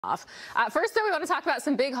First, though, we want to talk about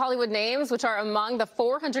some big Hollywood names, which are among the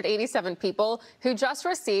 487 people who just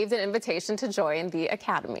received an invitation to join the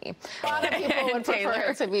Academy. A lot of people would prefer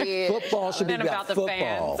it to be football should be about the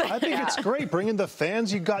football. I think it's great bringing the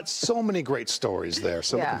fans. You got so many great stories there,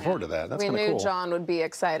 so looking forward to that. That's kind of cool. We knew John would be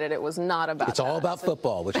excited. It was not about It's all about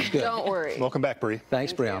football, which is good. Don't worry. Welcome back, Bree.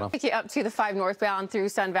 Thanks, Brianna. Take you up to the 5 northbound through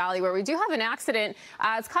Sun Valley, where we do have an accident.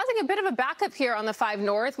 It's causing a bit of a backup here on the 5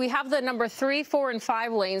 north. We have the number 3, 4, and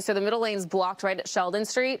 5 lanes, so the middle lane's blocked right at Sheldon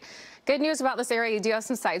Street. Good news about this area, you do have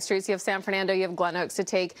some side streets. You have San Fernando, you have Glen Oaks to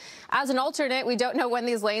take. As an alternate, we don't know when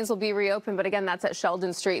these lanes will be reopened, but again, that's at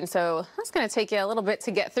Sheldon Street, and so that's going to take you a little bit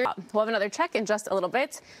to get through. We'll have another check in just a little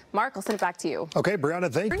bit. Mark, I'll send it back to you. Okay,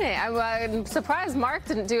 Brianna, thank you. I'm surprised Mark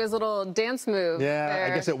didn't do his little dance move. Yeah, there.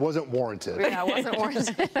 I guess it wasn't warranted. Yeah, it wasn't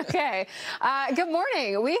warranted. Okay. Good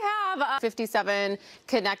morning. We have a 57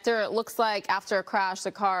 connector. It looks like after a crash,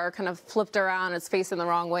 the car kind of flipped around. It's facing the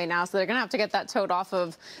wrong way now, so they're going to have to get that towed off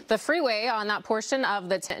of the freeway on that portion of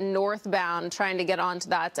the 10 northbound, trying to get onto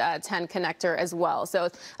that 10 connector as well. So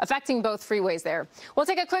it's affecting both freeways there. We'll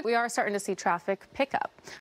take a quick. We are starting to see traffic pick up.